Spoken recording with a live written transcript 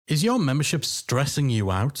Is your membership stressing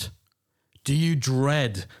you out? Do you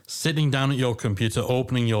dread sitting down at your computer,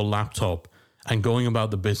 opening your laptop, and going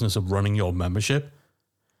about the business of running your membership?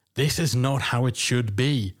 This is not how it should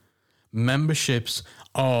be. Memberships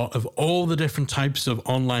are, of all the different types of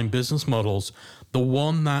online business models, the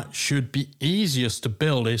one that should be easiest to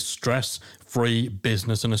build is stress-free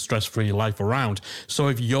business and a stress-free life around. So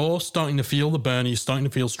if you're starting to feel the burn, you're starting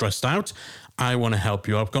to feel stressed out, I want to help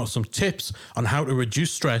you. I've got some tips on how to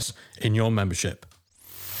reduce stress in your membership.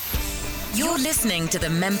 You're listening to the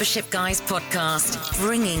Membership Guys podcast,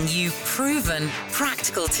 bringing you proven,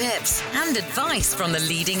 practical tips and advice from the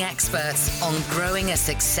leading experts on growing a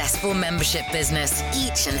successful membership business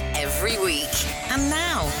each and every week. And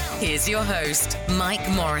now, here's your host, Mike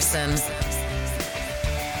Morrison.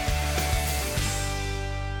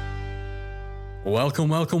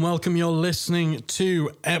 Welcome. You're listening to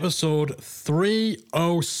episode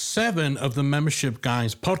 307 of the Membership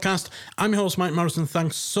Guys podcast. I'm your host, Mike Morrison.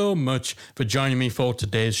 Thanks so much for joining me for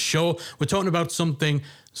today's show. We're talking about something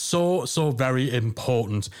so very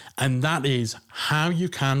important, and that is how you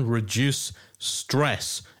can reduce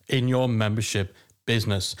stress in your membership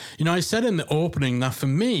business. You know, I said in the opening that for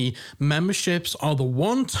me, memberships are the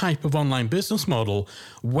one type of online business model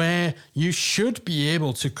where you should be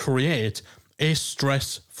able to create a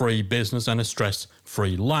stress-free business and a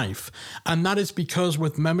stress-free life. And that is because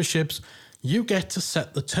with memberships, you get to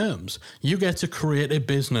set the terms. You get to create a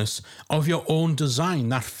business of your own design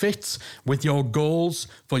that fits with your goals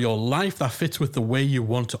for your life, that fits with the way you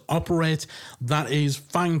want to operate, that is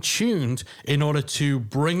fine-tuned in order to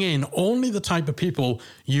bring in only the type of people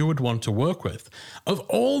you would want to work with. Of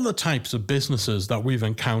all the types of businesses that we've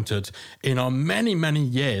encountered in our many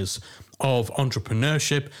years of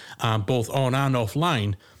entrepreneurship, both on and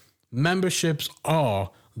offline, memberships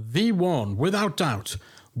are the one, without doubt,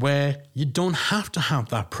 where you don't have to have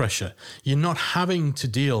that pressure. You're not having to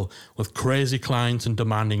deal with crazy clients and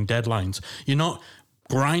demanding deadlines. You're not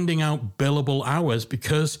grinding out billable hours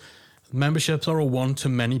because memberships are a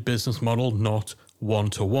one-to-many business model, not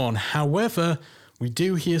one-to-one. However, we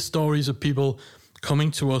do hear stories of people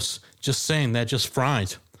coming to us just saying they're just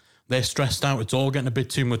fried. They're stressed out. It's all getting a bit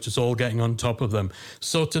too much. It's all getting on top of them.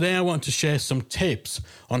 So today I want to share some tips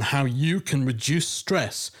on how you can reduce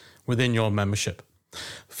stress within your membership.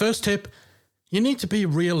 First tip, you need to be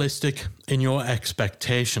realistic in your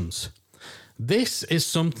expectations. This is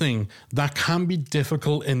something that can be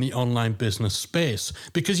difficult in the online business space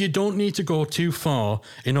because you don't need to go too far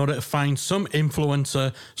in order to find some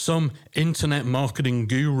influencer, some internet marketing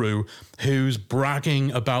guru who's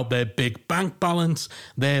bragging about their big bank balance,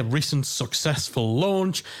 their recent successful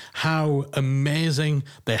launch, how amazing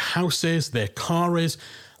their house is, their car is.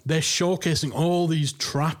 They're showcasing all these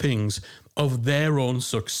trappings of their own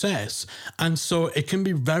success. And so it can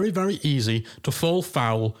be very easy to fall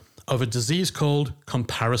foul of a disease called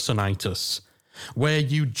comparisonitis, where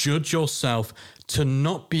you judge yourself to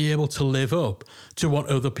not be able to live up to what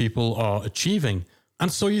other people are achieving.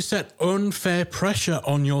 And so you set unfair pressure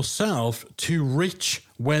on yourself to reach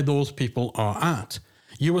where those people are at.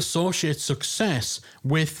 You associate success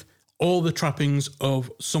with all the trappings of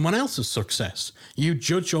someone else's success. You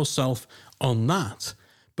judge yourself on that.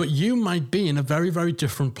 But you might be in a very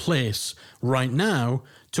different place right now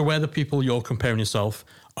to where the people you're comparing yourself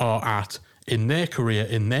are at in their career,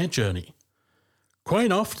 in their journey.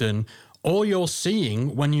 Quite often, all you're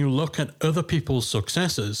seeing when you look at other people's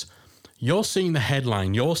successes, you're seeing the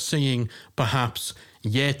headline, you're seeing perhaps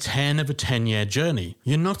year 10 of a 10-year journey.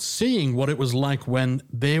 You're not seeing what it was like when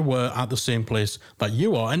they were at the same place that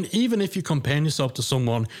you are. And even if you compare yourself to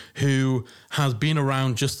someone who has been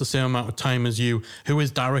around just the same amount of time as you, who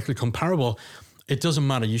is directly comparable, it doesn't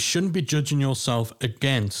matter. You shouldn't be judging yourself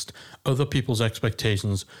against other people's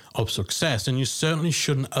expectations of success. And you certainly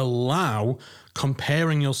shouldn't allow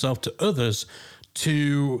comparing yourself to others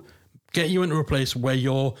to get you into a place where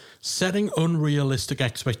you're setting unrealistic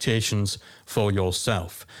expectations for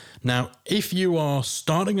yourself. Now, if you are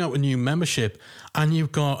starting out a new membership and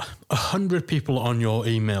you've got 100 people on your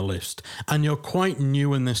email list and you're quite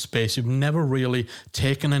new in this space, you've never really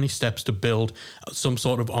taken any steps to build some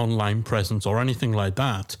sort of online presence or anything like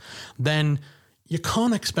that, then you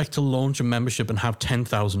can't expect to launch a membership and have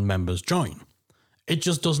 10,000 members join. It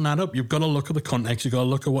just doesn't add up. You've got to look at the context. You've got to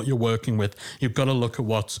look at what you're working with. You've got to look at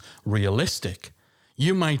what's realistic.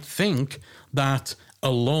 You might think that a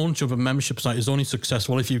launch of a membership site is only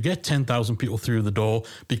successful if you get 10,000 people through the door,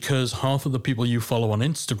 because half of the people you follow on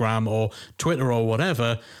Instagram or Twitter or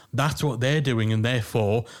whatever, that's what they're doing, and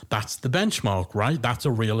therefore that's the benchmark, right? That's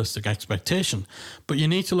a realistic expectation. But you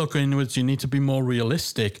need to look inwards, you need to be more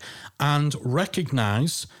realistic and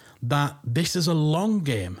recognize that this is a long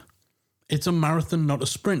game. It's a marathon, not a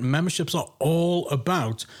sprint. Memberships are all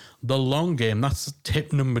about the long game. That's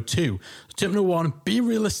tip number 2. Tip number 1, be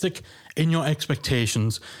realistic in your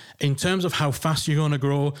expectations in terms of how fast you're going to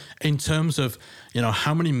grow, in terms of,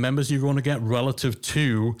 how many members you're going to get relative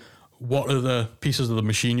to what are the pieces of the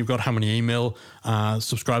machine you've got, how many email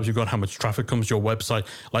subscribers you've got, how much traffic comes to your website.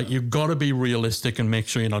 Like, you've got to be realistic and make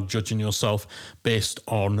sure you're not judging yourself based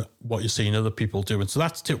on what you're seeing other people do. And so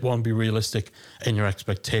that's tip 1, be realistic in your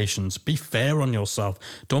expectations. Be fair on yourself.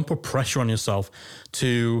 Don't put pressure on yourself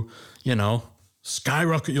to,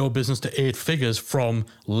 skyrocket your business to 8 figures from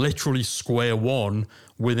literally square one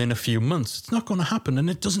within a few months. It's not going to happen, and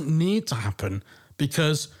it doesn't need to happen,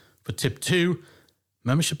 because for tip 2,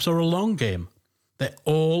 memberships are a long game. They're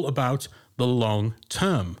all about the long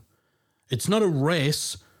term. It's not a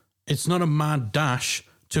race. It's not a mad dash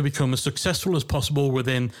to become as successful as possible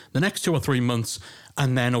within the next 2 or 3 months,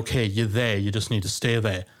 and then, okay, you're there. You just need to stay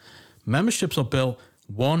there. Memberships are built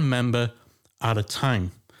one member at a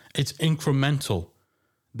time. It's incremental.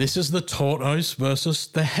 This is the tortoise versus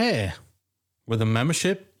the hare. With a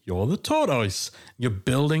membership, you're the tortoise. You're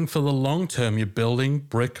building for the long term. You're building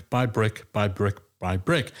brick by brick by brick by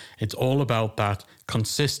brick. It's all about that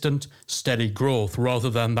consistent, steady growth rather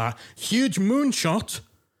than that huge moonshot.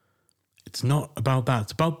 It's not about that.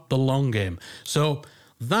 It's about the long game. So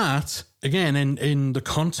that, again, in the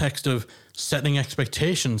context of setting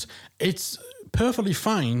expectations, it's perfectly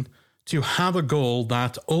fine to have a goal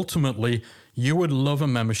that ultimately you would love a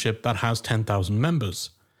membership that has 10,000 members.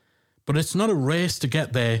 But it's not a race to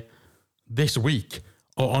get there this week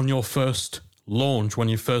or on your first launch when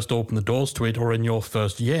you first open the doors to it or in your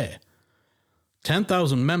first year.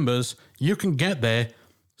 10,000 members, you can get there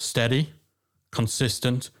steady,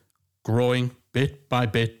 consistent, growing bit by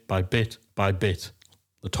bit by bit by bit.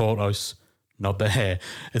 The tortoise, not the hare.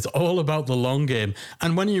 It's all about the long game.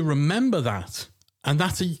 And when you remember that, and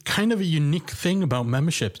that's a kind of a unique thing about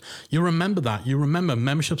memberships, you remember that. You remember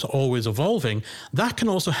memberships are always evolving. That can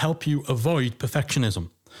also help you avoid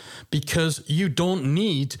perfectionism, because you don't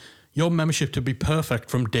need your membership to be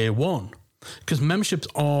perfect from day one, because memberships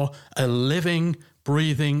are a living,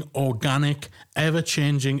 breathing, organic,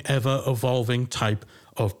 ever-changing, ever-evolving type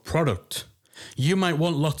of product. You might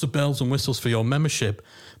want lots of bells and whistles for your membership,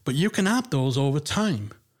 but you can add those over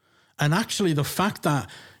time. And actually, the fact that,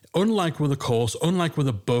 unlike with a course, unlike with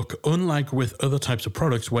a book, unlike with other types of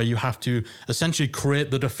products where you have to essentially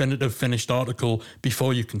create the definitive finished article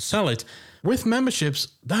before you can sell it, with memberships,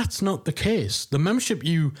 that's not the case. The membership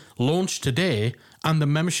you launch today and the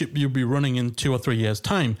membership you'll be running in 2 or 3 years'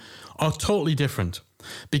 time are totally different,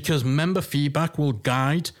 because member feedback will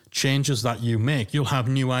guide changes that you make. You'll have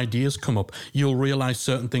new ideas come up. You'll realize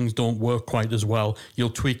certain things don't work quite as well. You'll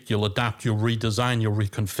tweak, you'll adapt, you'll redesign, you'll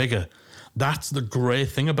reconfigure. That's the great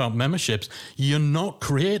thing about memberships. You're not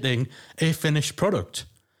creating a finished product.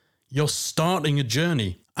 You're starting a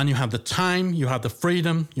journey, and you have the time, you have the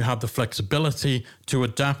freedom, you have the flexibility to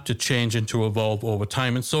adapt, to change, and to evolve over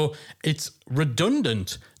time. And so it's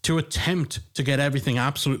redundant to attempt to get everything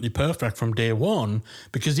absolutely perfect from day one,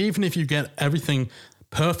 because even if you get everything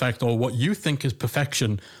perfect or what you think is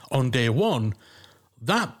perfection on day one,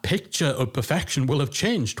 that picture of perfection will have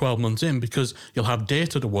changed 12 months in, because you'll have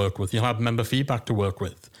data to work with, you'll have member feedback to work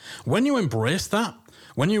with. When you embrace that,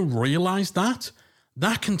 when you realize that,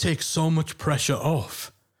 that can take so much pressure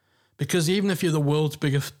off. Because even if you're the world's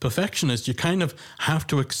biggest perfectionist, you kind of have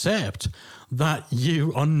to accept that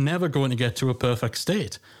you are never going to get to a perfect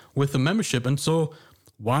state with the membership. And so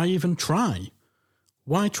why even try?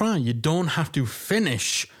 Why try? You don't have to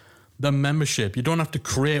finish the membership. You don't have to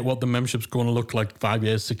create what the membership's going to look like 5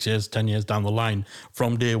 years, 6 years, 10 years down the line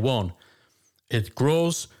from day one. It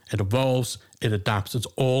grows, it evolves, it adapts. It's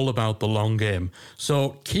all about the long game.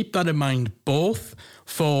 So keep that in mind, both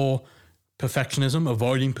for perfectionism,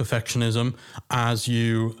 avoiding perfectionism as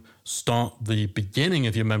you start the beginning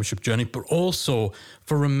of your membership journey, but also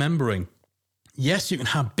for remembering, yes, you can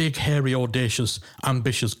have big, hairy, audacious,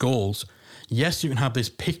 ambitious goals. Yes, you can have this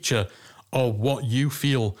picture of what you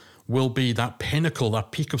feel will be that pinnacle,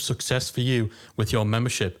 that peak of success for you with your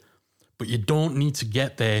membership. But you don't need to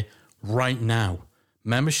get there right now.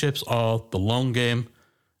 Memberships are the long game.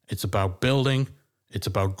 It's about building. It's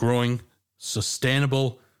about growing,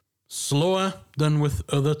 sustainable, slower than with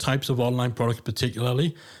other types of online products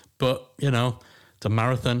particularly. But, It's a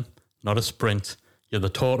marathon, not a sprint. You're the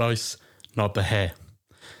tortoise, not the hare.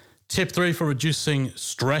 Tip 3 for reducing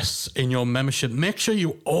stress in your membership. Make sure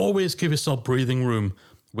you always give yourself breathing room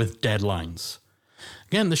with deadlines.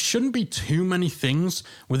 Again, there shouldn't be too many things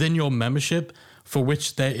within your membership for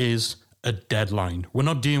which there is a deadline. We're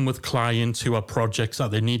not dealing with clients who have projects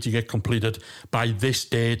that they need to get completed by this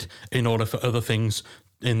date in order for other things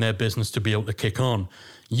in their business to be able to kick on.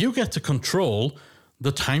 You get to control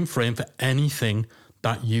the time frame for anything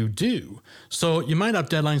that you do. So you might have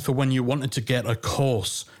deadlines for when you wanted to get a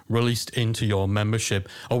course released into your membership,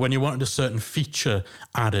 or when you wanted a certain feature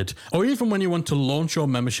added, or even when you want to launch your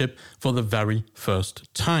membership for the very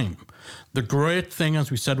first time. The great thing, as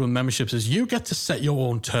we said with memberships, is you get to set your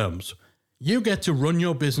own terms. You get to run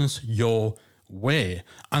your business your way.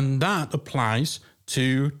 And that applies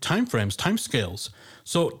to timeframes, timescales.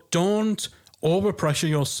 So don't overpressure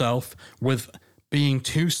yourself with being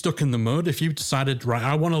too stuck in the mud. If you've decided, right,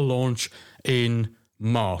 I want to launch in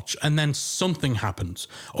March, and then something happens,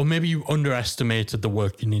 or maybe you underestimated the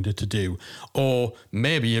work you needed to do, or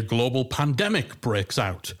maybe a global pandemic breaks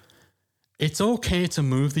out. It's okay to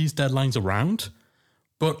move these deadlines around,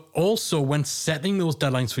 but also when setting those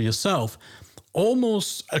deadlines for yourself,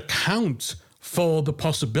 almost account for the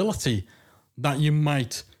possibility that you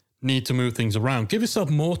might need to move things around. Give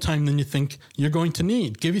yourself more time than you think you're going to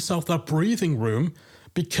need. Give yourself that breathing room,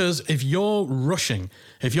 because if you're rushing,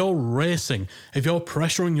 if you're racing, if you're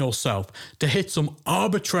pressuring yourself to hit some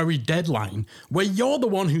arbitrary deadline where you're the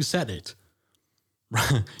one who set it,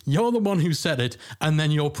 you're the one who set it, and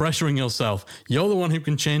then you're pressuring yourself, you're the one who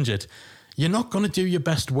can change it, you're not going to do your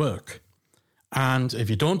best work. And if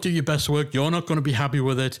you don't do your best work, you're not going to be happy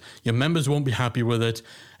with it. Your members won't be happy with it.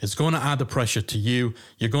 It's going to add the pressure to you.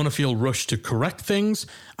 You're going to feel rushed to correct things,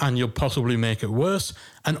 and you'll possibly make it worse.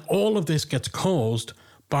 And all of this gets caused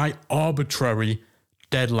by arbitrary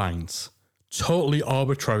deadlines. Totally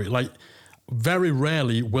arbitrary. Like, very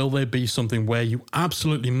rarely will there be something where you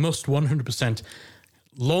absolutely must 100%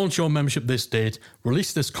 launch your membership this date,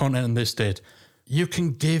 release this content on this date. You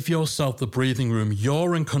can give yourself the breathing room.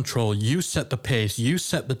 You're in control. You set the pace. You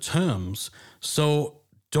set the terms. So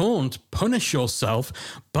don't punish yourself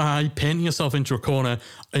by painting yourself into a corner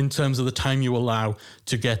in terms of the time you allow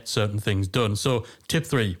to get certain things done. So tip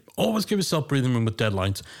 3, always give yourself breathing room with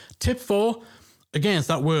deadlines. Tip 4, again, it's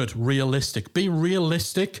that word, realistic. Be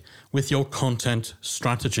realistic with your content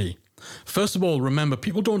strategy. First of all, remember,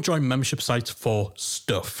 people don't join membership sites for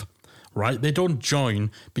stuff, right? They don't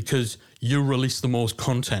join because you release the most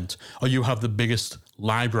content or you have the biggest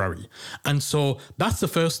library. And so that's the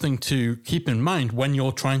first thing to keep in mind when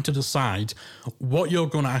you're trying to decide what you're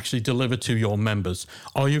going to actually deliver to your members.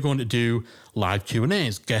 Are you going to do live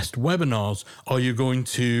Q&As, guest webinars? Are you going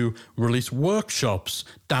to release workshops,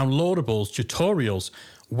 downloadables, tutorials?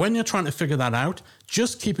 When you're trying to figure that out,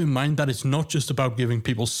 just keep in mind that it's not just about giving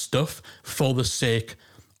people stuff for the sake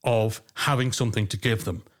of having something to give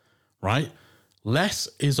them, right? Less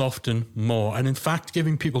is often more. And in fact,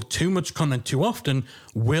 giving people too much content too often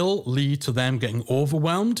will lead to them getting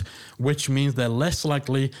overwhelmed, which means they're less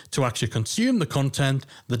likely to actually consume the content.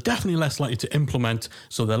 They're definitely less likely to implement.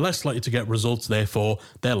 So they're less likely to get results. Therefore,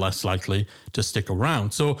 they're less likely to stick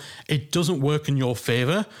around. So it doesn't work in your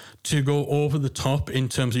favor to go over the top in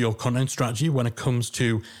terms of your content strategy when it comes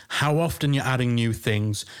to how often you're adding new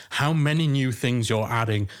things, how many new things you're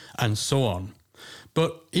adding, and so on.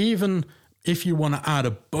 But even if you want to add a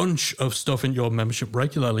bunch of stuff in your membership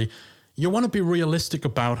regularly, you want to be realistic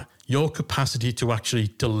about your capacity to actually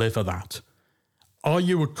deliver that. Are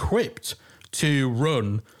you equipped to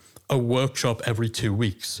run a workshop every 2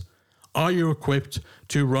 weeks? Are you equipped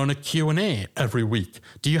to run a Q&A every week?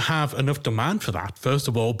 Do you have enough demand for that, first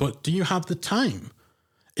of all, but do you have the time?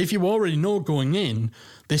 If you already know going in,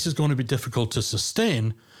 this is going to be difficult to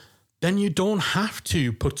sustain, then you don't have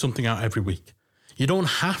to put something out every week. You don't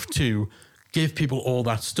have to give people all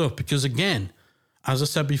that stuff because, again, as I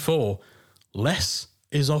said before, less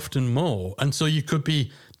is often more. And so you could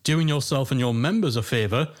be doing yourself and your members a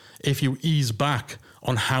favor if you ease back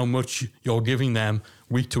on how much you're giving them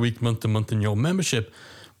week to week, month to month in your membership.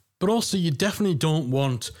 But also, you definitely don't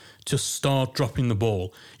want to start dropping the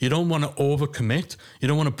ball. You don't want to overcommit. You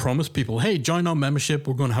don't want to promise people, hey, join our membership.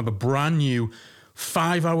 We're going to have a brand new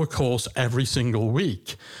 5-hour course every single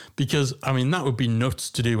week, because I mean that would be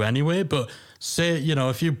nuts to do anyway. But say,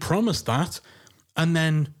 if you promise that and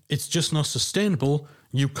then it's just not sustainable,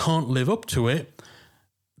 you can't live up to it,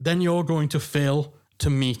 then you're going to fail to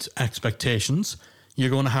meet expectations.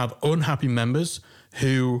 You're going to have unhappy members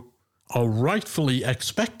who are rightfully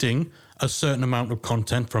expecting a certain amount of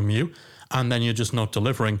content from you, and then you're just not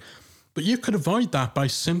delivering. But you could avoid that by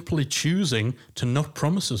simply choosing to not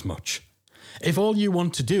promise as much. If all you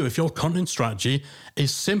want to do, if your content strategy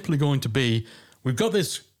is simply going to be, we've got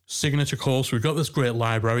this signature course, we've got this great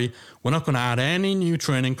library, we're not going to add any new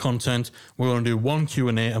training content, we're going to do one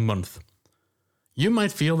Q&A a month. You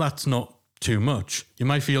might feel that's not too much. You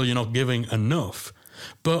might feel you're not giving enough.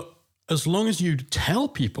 But as long as you tell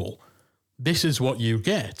people this is what you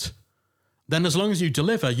get, then as long as you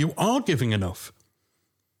deliver, you are giving enough.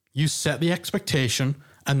 You set the expectation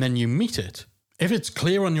and then you meet it. If it's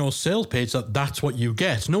clear on your sales page that that's what you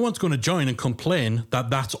get, no one's going to join and complain that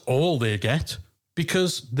that's all they get,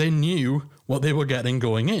 because they knew what they were getting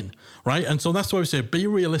going in, right? And so that's why we say be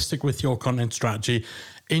realistic with your content strategy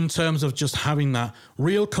in terms of just having that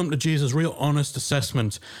real come to Jesus, real honest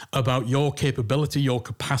assessment about your capability, your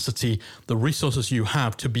capacity, the resources you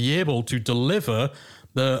have to be able to deliver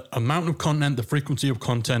the amount of content, the frequency of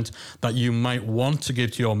content that you might want to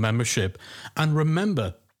give to your membership. And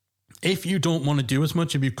remember, if you don't want to do as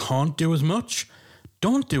much, if you can't do as much,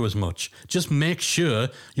 don't do as much. Just make sure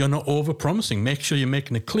you're not over-promising. Make sure you're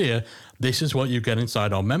making it clear, this is what you get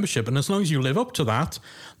inside our membership. And as long as you live up to that,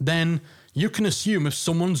 then you can assume if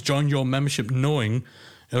someone's joined your membership knowing,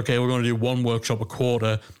 okay, we're going to do one workshop a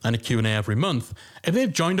quarter and a Q&A every month. If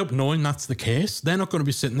they've joined up knowing that's the case, they're not going to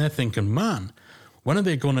be sitting there thinking, man, when are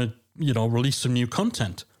they going to, release some new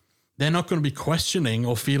content? They're not going to be questioning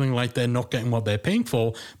or feeling like they're not getting what they're paying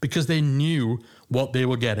for because they knew what they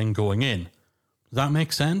were getting going in. Does that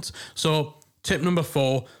make sense? So tip number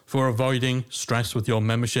 4 for avoiding stress with your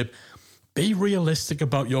membership, be realistic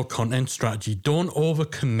about your content strategy. Don't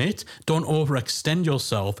overcommit. Don't overextend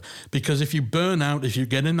yourself, because if you burn out, if you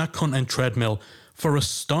get in that content treadmill, for a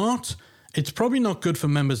start, it's probably not good for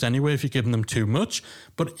members anyway if you're giving them too much.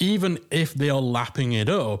 But even if they are lapping it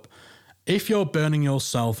up, if you're burning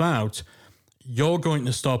yourself out, you're going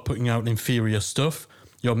to start putting out inferior stuff.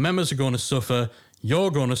 Your members are going to suffer.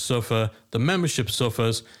 You're going to suffer. The membership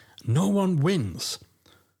suffers. No one wins.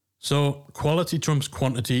 So quality trumps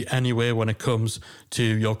quantity anyway when it comes to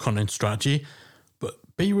your content strategy. But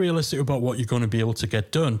be realistic about what you're going to be able to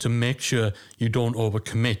get done to make sure you don't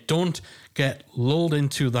overcommit. Don't get lulled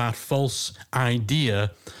into that false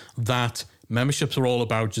idea that memberships are all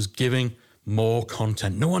about just giving more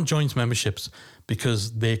content. No one joins memberships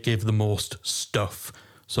because they give the most stuff.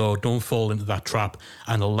 So don't fall into that trap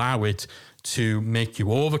and allow it to make you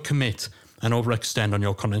overcommit and overextend on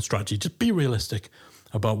your content strategy. Just be realistic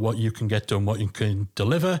about what you can get done, what you can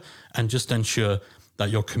deliver, and just ensure that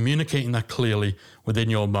you're communicating that clearly within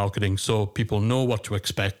your marketing so people know what to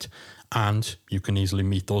expect and you can easily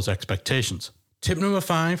meet those expectations. Tip number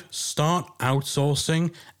 5, start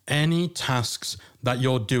outsourcing any tasks that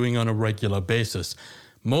you're doing on a regular basis.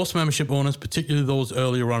 Most membership owners, particularly those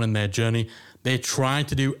earlier on in their journey, they try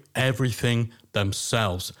to do everything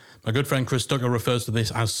themselves. My good friend Chris Ducker refers to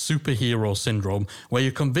this as superhero syndrome, where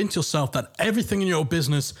you convince yourself that everything in your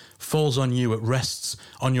business falls on you, it rests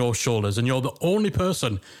on your shoulders, and you're the only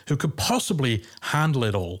person who could possibly handle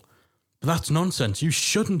it all. But that's nonsense. You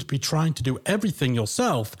shouldn't be trying to do everything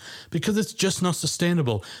yourself because it's just not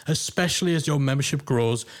sustainable, especially as your membership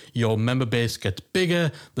grows, your member base gets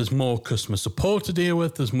bigger, there's more customer support to deal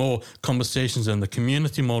with, there's more conversations in the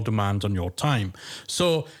community, more demand on your time.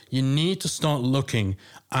 So you need to start looking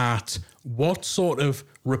at what sort of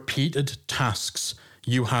repeated tasks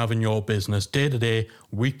you have in your business day to day,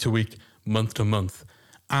 week to week, month to month,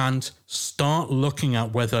 and start looking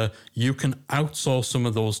at whether you can outsource some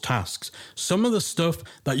of those tasks. Some of the stuff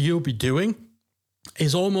that you'll be doing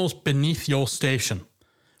is almost beneath your station,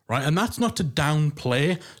 right? And that's not to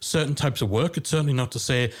downplay certain types of work. It's certainly not to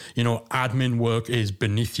say, admin work is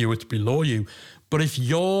beneath you, it's below you. But if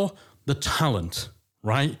you're the talent,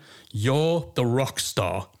 right? You're the rock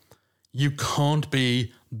star. You can't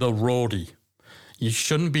be the roadie. You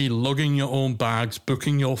shouldn't be lugging your own bags,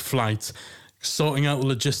 booking your flights, sorting out the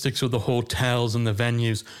logistics with the hotels and the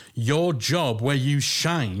venues. Your job, where you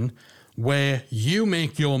shine, where you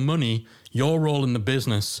make your money, your role in the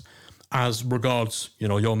business as regards,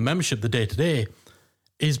 your membership, the day-to-day,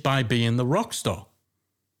 is by being the rock star.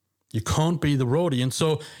 You can't be the roadie. And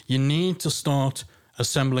so you need to start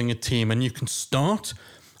assembling a team, and you can start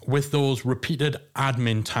with those repeated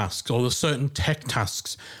admin tasks or the certain tech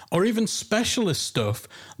tasks or even specialist stuff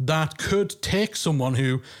that could take someone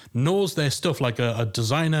who knows their stuff, like a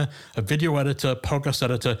designer, a video editor, podcast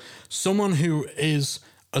editor, someone who is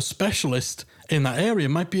a specialist in that area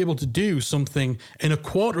might be able to do something in a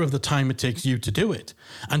quarter of the time it takes you to do it.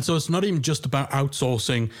 And so it's not even just about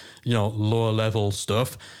outsourcing, lower level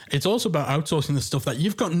stuff. It's also about outsourcing the stuff that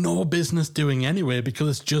you've got no business doing anyway because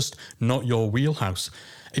it's just not your wheelhouse.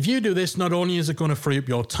 If you do this, not only is it going to free up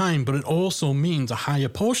your time, but it also means a higher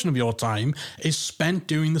portion of your time is spent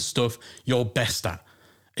doing the stuff you're best at.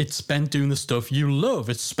 It's spent doing the stuff you love.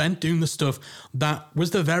 It's spent doing the stuff that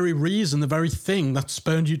was the very reason, the very thing that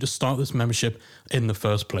spurred you to start this membership in the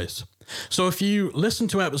first place. So if you listen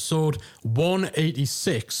to episode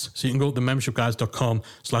 186, so you can go to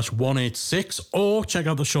themembershipguys.com/186 or check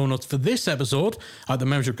out the show notes for this episode at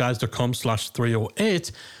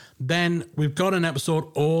themembershipguys.com/308, then we've got an episode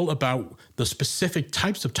all about the specific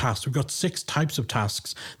types of tasks. We've got 6 types of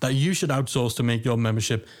tasks that you should outsource to make your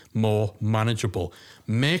membership more manageable.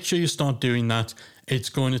 Make sure you start doing that. It's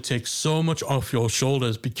going to take so much off your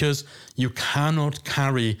shoulders because you cannot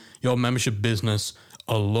carry your membership business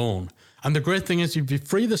alone. And the great thing is, if you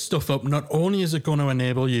free this stuff up, not only is it going to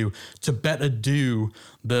enable you to better do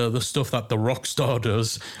the stuff that the rock star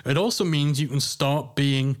does, it also means you can start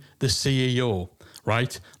being the CEO,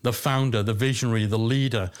 right? The founder, the visionary, the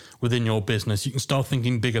leader within your business. You can start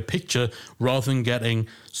thinking bigger picture rather than getting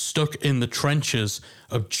stuck in the trenches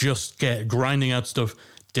of just grinding out stuff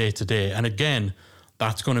day to day. And again,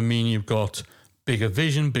 that's going to mean you've got bigger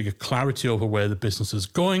vision, bigger clarity over where the business is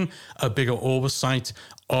going, a bigger oversight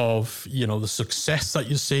of, the success that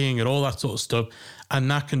you're seeing and all that sort of stuff. And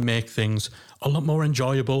that can make things a lot more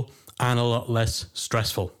enjoyable and a lot less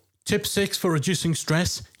stressful. Tip 6 for reducing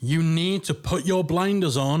stress: you need to put your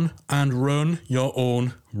blinders on and run your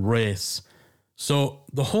own race. So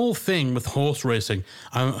the whole thing with horse racing,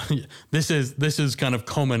 this is kind of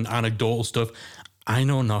common anecdotal stuff. I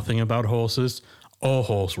know nothing about horses or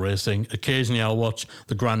horse racing. Occasionally I'll watch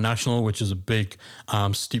the Grand National, which is a big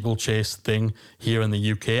steeplechase thing here in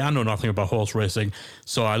the UK. I know nothing about horse racing,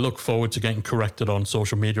 so I look forward to getting corrected on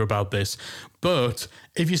social media about this. But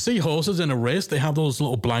if you see horses in a race, they have those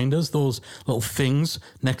little blinders, those little things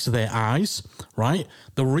next to their eyes, right?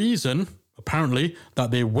 The reason, apparently,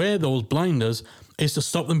 that they wear those blinders is to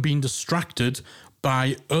stop them being distracted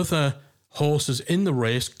by other horses in the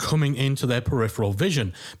race coming into their peripheral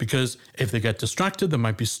vision, because if they get distracted, they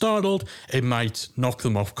might be startled, it might knock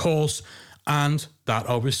them off course, and that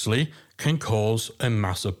obviously can cause a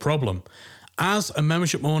massive problem. As a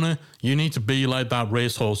membership owner, you need to be like that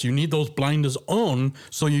racehorse. You need those blinders on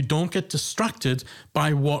so you don't get distracted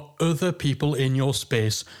by what other people in your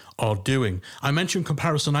space are doing. I mentioned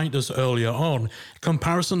comparisonitis earlier on.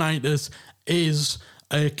 Comparisonitis is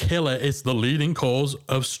a killer. It's the leading cause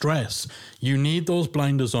of stress. You need those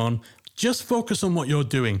blinders on. Just focus on what you're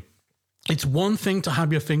doing. It's one thing to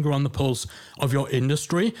have your finger on the pulse of your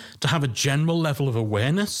industry, to have a general level of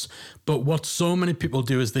awareness, but what so many people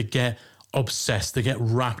do is they get obsessed, they get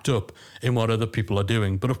wrapped up in what other people are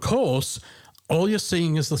doing. But of course, all you're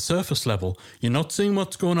seeing is the surface level. You're not seeing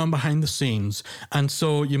what's going on behind the scenes. And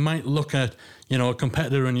so you might look at, a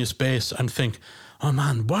competitor in your space and think, oh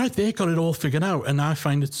man, why have they got it all figured out and I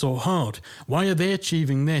find it so hard? Why are they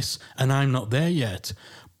achieving this and I'm not there yet?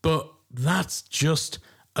 But that's just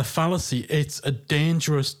a fallacy. It's a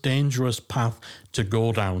dangerous, dangerous path to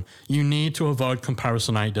go down. You need to avoid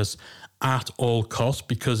comparisonitis at all costs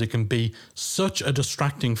because it can be such a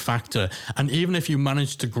distracting factor. And even if you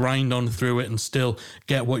manage to grind on through it and still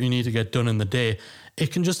get what you need to get done in the day,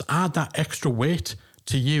 it can just add that extra weight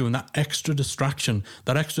to you and that extra distraction,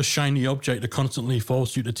 that extra shiny object to constantly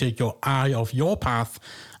force you to take your eye off your path.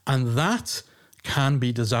 And that can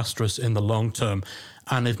be disastrous in the long term.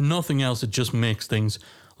 And if nothing else, it just makes things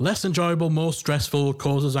less enjoyable, more stressful,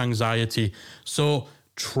 causes anxiety. So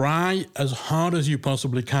try as hard as you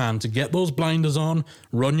possibly can to get those blinders on,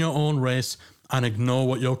 run your own race, and ignore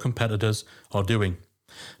what your competitors are doing.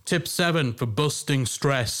 Tip 7 for busting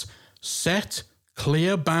stress: set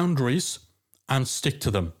clear boundaries and stick to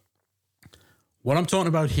them. What I'm talking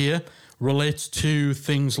about here relates to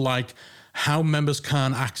things like how members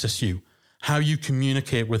can access you, how you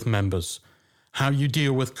communicate with members, how you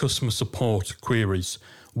deal with customer support queries,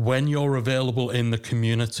 when you're available in the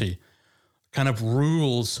community, kind of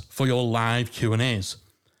rules for your live Q&As.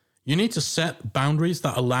 You need to set boundaries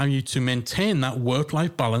that allow you to maintain that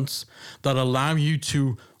work-life balance, that allow you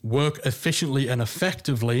to work efficiently and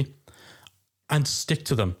effectively, and stick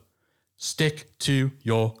to them. Stick to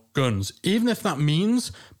your guns. Even if that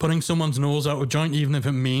means putting someone's nose out of joint, even if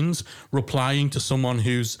it means replying to someone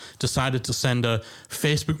who's decided to send a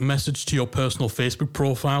Facebook message to your personal Facebook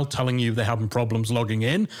profile telling you they're having problems logging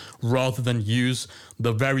in, rather than use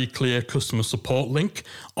the very clear customer support link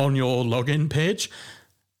on your login page.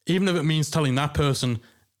 Even if it means telling that person,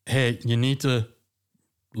 hey, you need to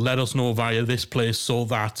let us know via this place so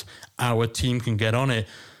that our team can get on it.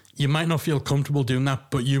 You might not feel comfortable doing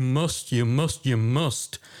that, but you must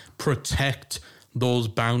protect those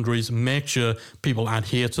boundaries, make sure people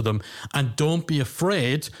adhere to them, and don't be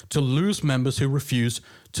afraid to lose members who refuse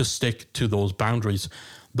to stick to those boundaries.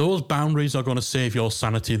 Those boundaries are going to save your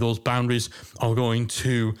sanity. Those boundaries are going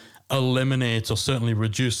to eliminate or certainly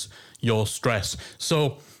reduce your stress.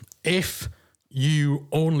 So if you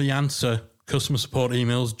only answer customer support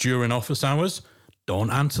emails during office hours,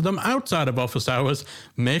 don't answer them outside of office hours.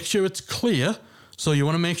 Make sure it's clear. So you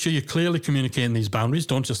want to make sure you're clearly communicating these boundaries.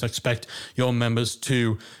 Don't just expect your members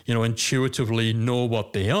to, intuitively know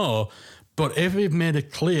what they are. But if you've made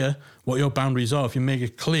it clear what your boundaries are, if you make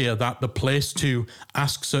it clear that the place to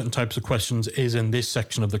ask certain types of questions is in this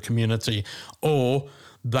section of the community, or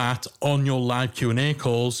that on your live Q&A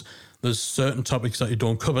calls, there's certain topics that you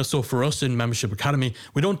don't cover. So for us in Membership Academy,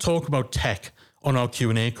 we don't talk about tech on our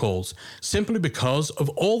Q&A calls, simply because of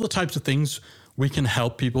all the types of things we can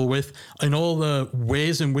help people with and all the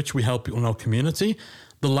ways in which we help people in our community.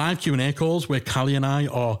 The live Q&A calls where Callie and I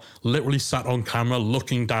are literally sat on camera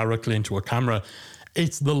looking directly into a camera,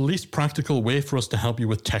 it's the least practical way for us to help you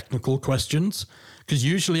with technical questions. Because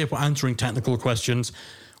usually if we're answering technical questions,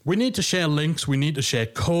 we need to share links, we need to share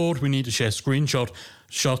code, we need to share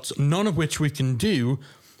screenshots, none of which we can do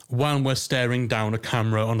while we're staring down a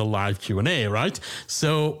camera on a live Q&A, right?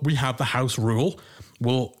 So we have the house rule.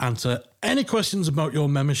 We'll answer any questions about your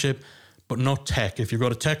membership, but not tech. If you've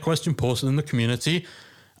got a tech question, post it in the community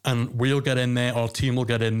and we'll get in there, our team will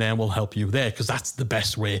get in there and we'll help you there, because that's the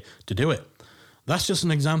best way to do it. That's just an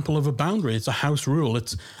example of a boundary. It's a house rule.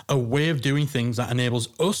 It's a way of doing things that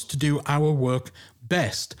enables us to do our work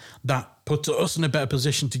best, that puts us in a better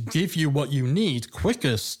position to give you what you need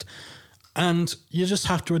quickest. And you just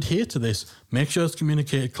have to adhere to this. Make sure it's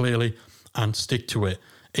communicated clearly and stick to it.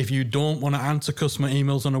 If you don't want to answer customer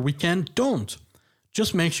emails on a weekend, don't.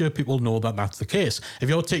 Just make sure people know that that's the case. If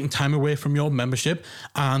you're taking time away from your membership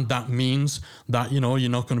and that means that, you're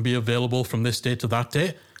not going to be available from this day to that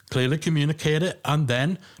day, clearly communicate it and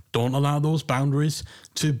then don't allow those boundaries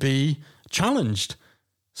to be challenged.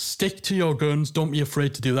 Stick to your guns. Don't be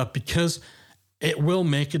afraid to do that, because it will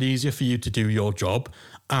make it easier for you to do your job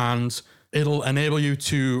and it'll enable you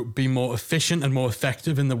to be more efficient and more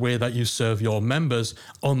effective in the way that you serve your members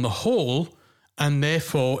on the whole. And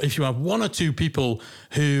therefore, if you have one or two people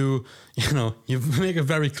who, you make it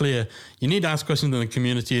very clear, you need to ask questions in the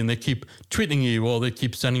community and they keep tweeting you or they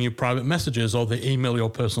keep sending you private messages or they email your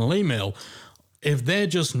personal email, if they're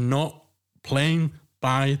just not playing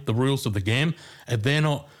by the rules of the game, if they're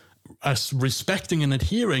not respecting and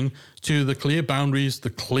adhering to the clear boundaries, the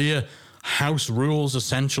clear house rules,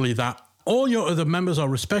 essentially, that all your other members are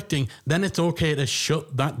respecting, then it's okay to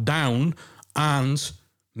shut that down and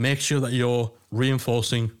make sure that you're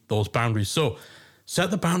reinforcing those boundaries. So set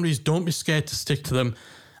the boundaries, don't be scared to stick to them.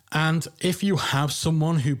 And if you have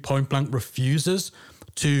someone who point blank refuses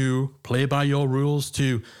to play by your rules,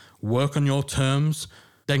 to work on your terms,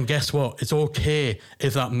 then guess what? It's okay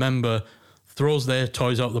if that member throws their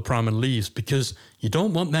toys out the pram and leaves, because you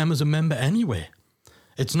don't want them as a member anyway.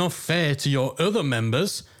 It's not fair to your other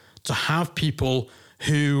members to have people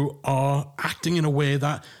who are acting in a way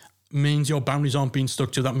that means your boundaries aren't being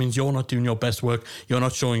stuck to. That means you're not doing your best work. You're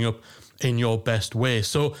not showing up in your best way.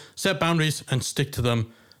 So set boundaries and stick to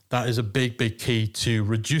them. That is a big, big key to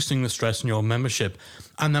reducing the stress in your membership.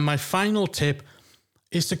 And then my final tip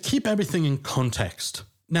is to keep everything in context.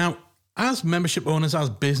 Now, as membership owners, as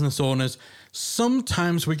business owners,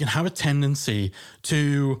 sometimes we can have a tendency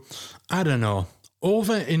to,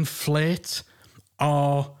 overinflate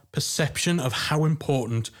our perception of how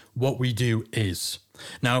important what we do is.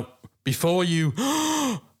 Now, before you,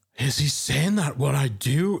 is he saying that what I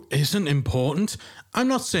do isn't important? I'm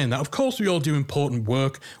not saying that. Of course, we all do important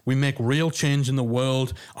work. We make real change in the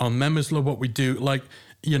world. Our members love what we do.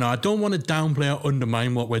 I don't want to downplay or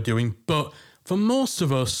undermine what we're doing, but for most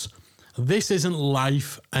of us, this isn't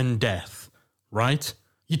life and death, right?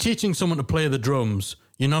 You're teaching someone to play the drums.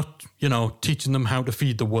 You're not, teaching them how to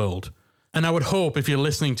feed the world. And I would hope if you're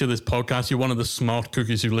listening to this podcast, you're one of the smart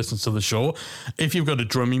cookies who listens to the show. If you've got a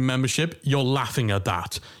drumming membership, you're laughing at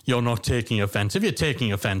that. You're not taking offense. If you're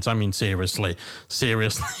taking offense, I mean, seriously,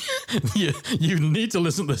 you need to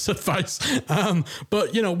listen to this advice.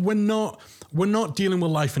 But, we're not dealing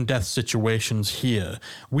with life and death situations here.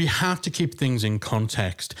 We have to keep things in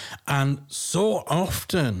context. And so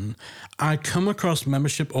often I come across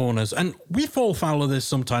membership owners, and we fall foul of this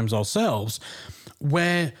sometimes ourselves,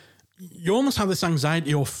 where you almost have this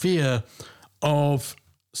anxiety or fear of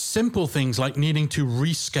simple things like needing to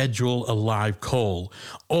reschedule a live call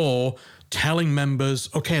or telling members,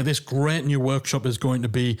 okay, this great new workshop is going to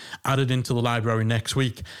be added into the library next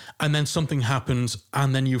week. And then something happens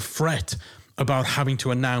and then you fret about having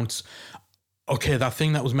to announce, okay, that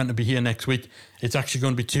thing that was meant to be here next week, it's actually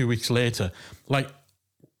going to be 2 weeks later. Like,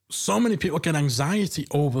 so many people get anxiety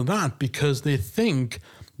over that because they think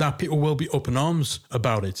that people will be up in arms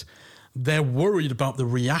about it. They're worried about the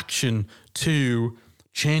reaction to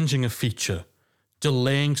changing a feature,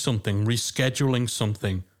 delaying something, rescheduling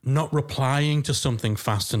something, not replying to something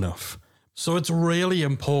fast enough. So it's really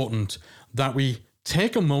important that we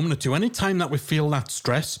take a moment or two, anytime that we feel that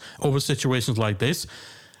stress over situations like this,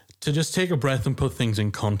 to just take a breath and put things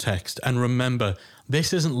in context. And remember,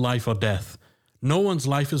 this isn't life or death. No one's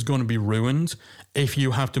life is going to be ruined if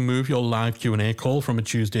you have to move your live Q&A call from a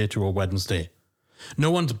Tuesday to a Wednesday.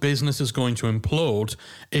 No one's business is going to implode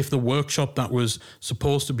if the workshop that was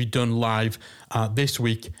supposed to be done live this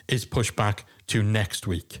week is pushed back to next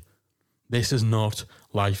week. This is not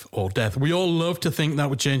life or death. We all love to think that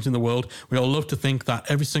we're changing the world. We all love to think that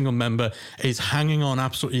every single member is hanging on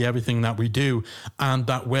absolutely everything that we do and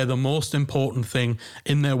that we're the most important thing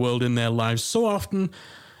in their world, in their lives. So often,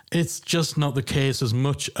 it's just not the case as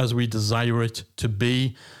much as we desire it to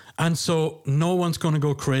be. And so no one's going to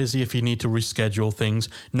go crazy if you need to reschedule things.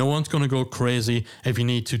 No one's going to go crazy if you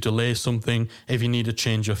need to delay something, if you need to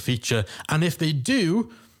change a feature. And if they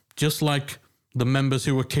do, just like the members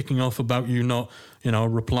who were kicking off about you not,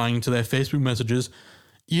 replying to their Facebook messages,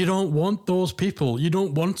 you don't want those people. You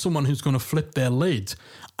don't want someone who's going to flip their lid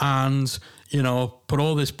and, put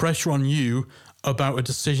all this pressure on you about a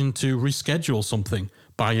decision to reschedule something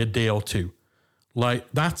by a day or two. Like,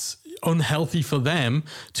 that's unhealthy for them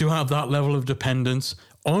to have that level of dependence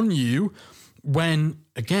on you when,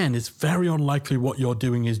 again, it's very unlikely what you're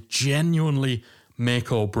doing is genuinely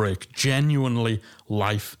make or break, genuinely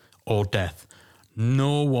life or death.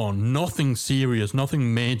 Nothing serious,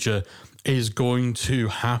 nothing major is going to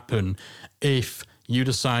happen if you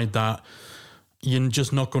decide that you're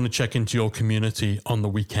just not going to check into your community on the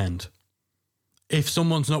weekend. If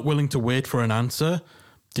someone's not willing to wait for an answer,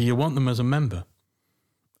 do you want them as a member?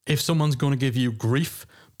 If someone's going to give you grief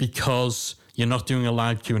because you're not doing a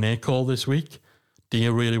live Q&A call this week, do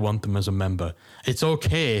you really want them as a member? It's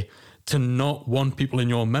okay to not want people in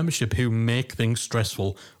your membership who make things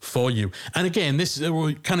stressful for you. And again,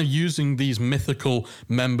 we're kind of using these mythical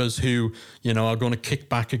members who, are going to kick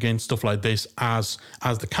back against stuff like this as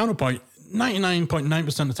the counterpoint.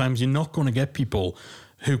 99.9% of the times, you're not going to get people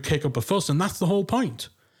who kick up a fuss, and that's the whole point.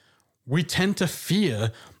 We tend to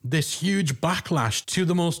fear this huge backlash to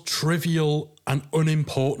the most trivial and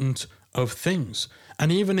unimportant of things.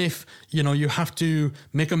 And even if, you have to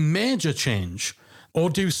make a major change or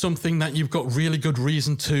do something that you've got really good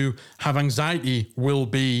reason to have anxiety will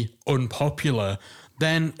be unpopular,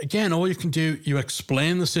 then again, all you can do, you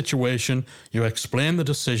explain the situation, you explain the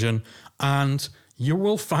decision, and you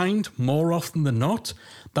will find more often than not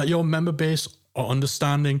that your member base are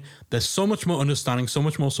understanding. They're so much more understanding, so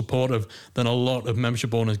much more supportive than a lot of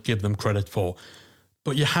membership owners give them credit for.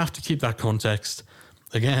 But you have to keep that context.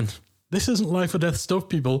 Again, this isn't life or death stuff,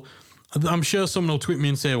 people. I'm sure someone will tweet me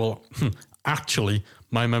and say, well, actually,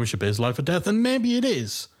 my membership is life or death, and maybe it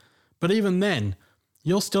is. But even then,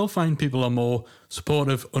 you'll still find people are more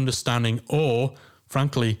supportive, understanding, or,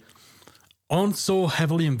 frankly, aren't so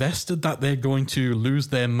heavily invested that they're going to lose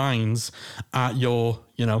their minds at your,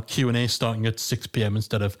 Q&A starting at 6 p.m.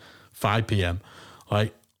 instead of 5 p.m.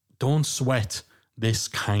 Like, don't sweat this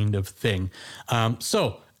kind of thing.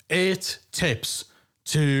 So 8 tips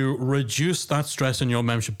to reduce that stress in your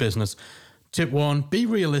membership business. Tip 1, be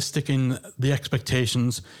realistic in the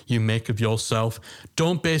expectations you make of yourself.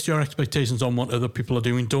 Don't base your expectations on what other people are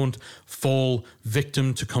doing. Don't fall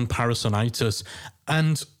victim to comparisonitis.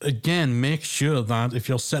 And again, make sure that if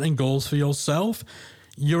you're setting goals for yourself,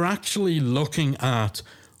 you're actually looking at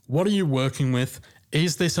what are you working with?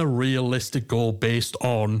 Is this a realistic goal based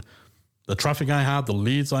on the traffic I have, the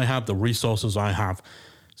leads I have, the resources I have?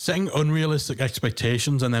 Setting unrealistic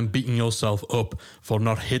expectations and then beating yourself up for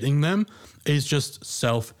not hitting them is just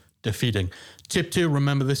self-defeating. Tip 2,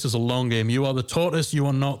 remember this is a long game. You are the tortoise, you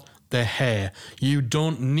are not the hare. You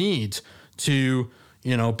don't need to,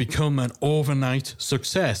 become an overnight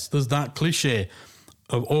success. There's that cliche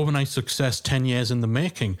of overnight success 10 years in the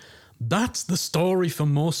making. That's the story for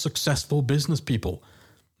most successful business people.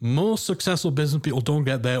 Most successful business people don't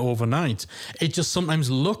get there overnight. It just sometimes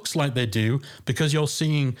looks like they do because you're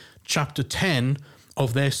seeing chapter 10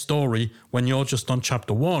 of their story when you're just on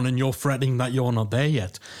chapter 1 and you're fretting that you're not there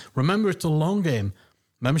yet. Remember, it's a long game.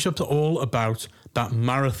 Memberships are all about that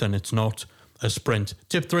marathon. It's not a sprint.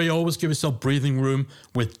 Tip 3, always give yourself breathing room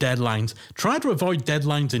with deadlines. Try to avoid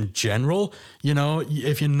deadlines in general. You know,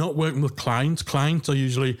 if you're not working with clients are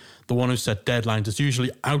usually the one who set deadlines. It's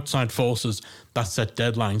usually outside forces that set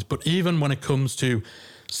deadlines. But even when it comes to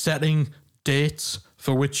setting dates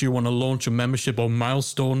for which you want to launch a membership or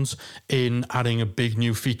milestones in adding a big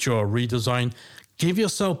new feature or redesign, give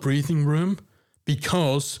yourself breathing room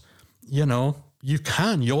because, you know,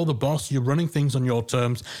 you're the boss, you're running things on your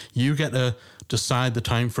terms, you get to decide the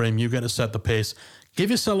time frame, you get to set the pace. Give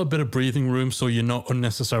yourself a bit of breathing room so you're not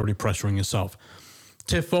unnecessarily pressuring yourself.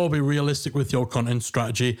 Tip 4, be realistic with your content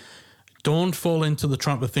strategy. Don't fall into the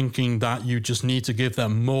trap of thinking that you just need to give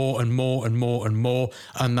them more and more and more and more,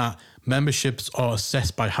 and that memberships are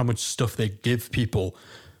assessed by how much stuff they give people.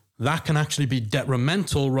 That can actually be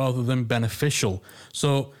detrimental rather than beneficial.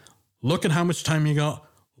 So look at how much time you got,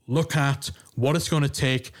 look at what it's going to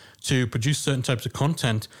take to produce certain types of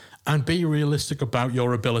content, and be realistic about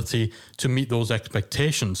your ability to meet those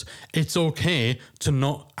expectations. It's okay to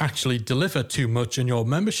not actually deliver too much in your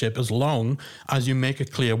membership as long as you make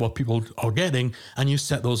it clear what people are getting and you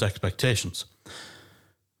set those expectations.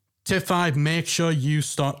 Tip 5, make sure you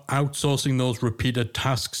start outsourcing those repeated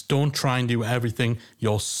tasks. Don't try and do everything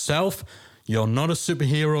yourself. You're not a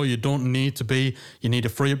superhero. You don't need to be. You need to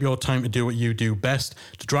free up your time to do what you do best,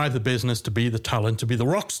 to drive the business, to be the talent, to be the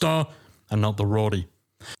rock star and not the roadie.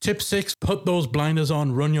 Tip 6, put those blinders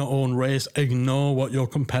on, run your own race, ignore what your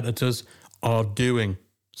competitors are doing.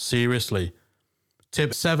 Seriously.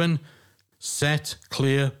 Tip 7, set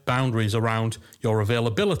clear boundaries around your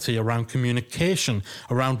availability, around communication,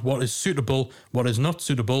 around what is suitable, what is not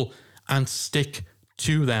suitable, and stick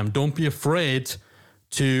to them. Don't be afraid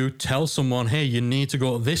to tell someone, hey, you need to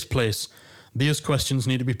go to this place. These questions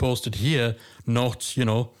need to be posted here, not,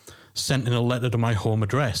 sent in a letter to my home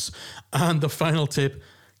address. And the final tip,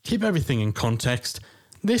 keep everything in context.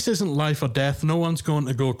 This isn't life or death. No one's going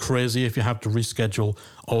to go crazy if you have to reschedule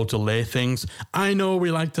or delay things. I know we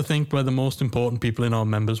like to think we're the most important people in our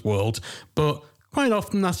members' world, but quite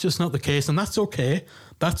often that's just not the case, and that's okay.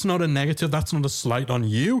 That's not a negative. That's not a slight on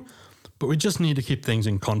you. But we just need to keep things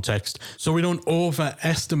in context so we don't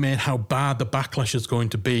overestimate how bad the backlash is going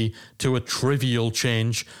to be to a trivial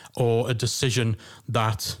change or a decision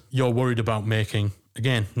that you're worried about making.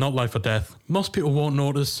 Again, not life or death. Most people won't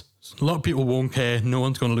notice. A lot of people won't care. No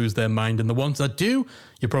one's going to lose their mind. And the ones that do,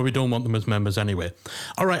 you probably don't want them as members anyway.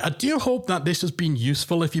 All right, I do hope that this has been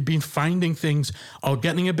useful. If you've been finding things are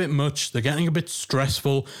getting a bit much, they're getting a bit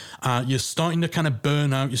stressful, you're starting to kind of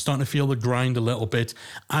burn out, you're starting to feel the grind a little bit,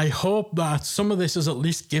 I hope that some of this has at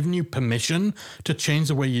least given you permission to change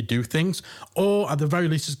the way you do things, or at the very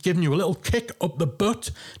least, it's given you a little kick up the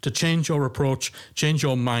butt to change your approach, change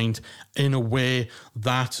your mind in a way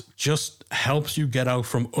that just helps you get out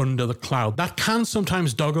from under the cloud. That can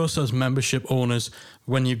sometimes dog us as membership owners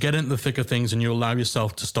when you get into the thick of things and you allow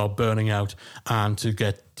yourself to start burning out and to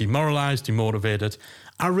get demoralized, demotivated.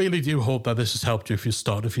 I really do hope that this has helped you if you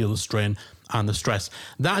start to feel the strain and the stress.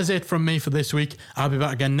 That is it from me for this week. I'll be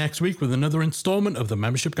back again next week with another installment of the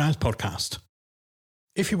Membership Guys podcast.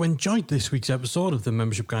 If you enjoyed this week's episode of the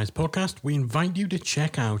Membership Guys podcast, we invite you to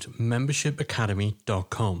check out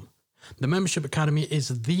membershipacademy.com. The Membership Academy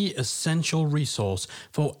is the essential resource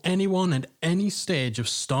for anyone at any stage of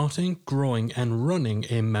starting, growing, and running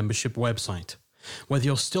a membership website. Whether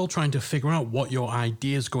you're still trying to figure out what your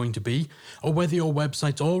idea is going to be, or whether your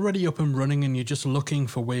website's already up and running and you're just looking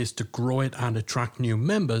for ways to grow it and attract new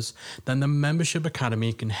members, then the Membership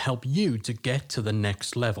Academy can help you to get to the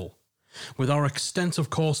next level. With our extensive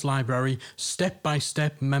course library,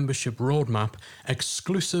 step-by-step membership roadmap,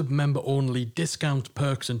 exclusive member-only discount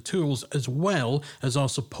perks and tools, as well as our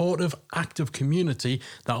supportive, active community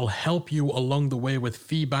that will help you along the way with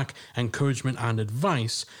feedback, encouragement and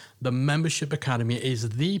advice, the Membership Academy is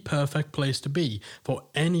the perfect place to be for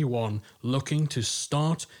anyone looking to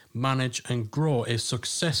start, manage and grow a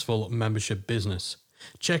successful membership business.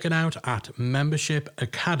 Check it out at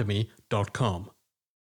membershipacademy.com.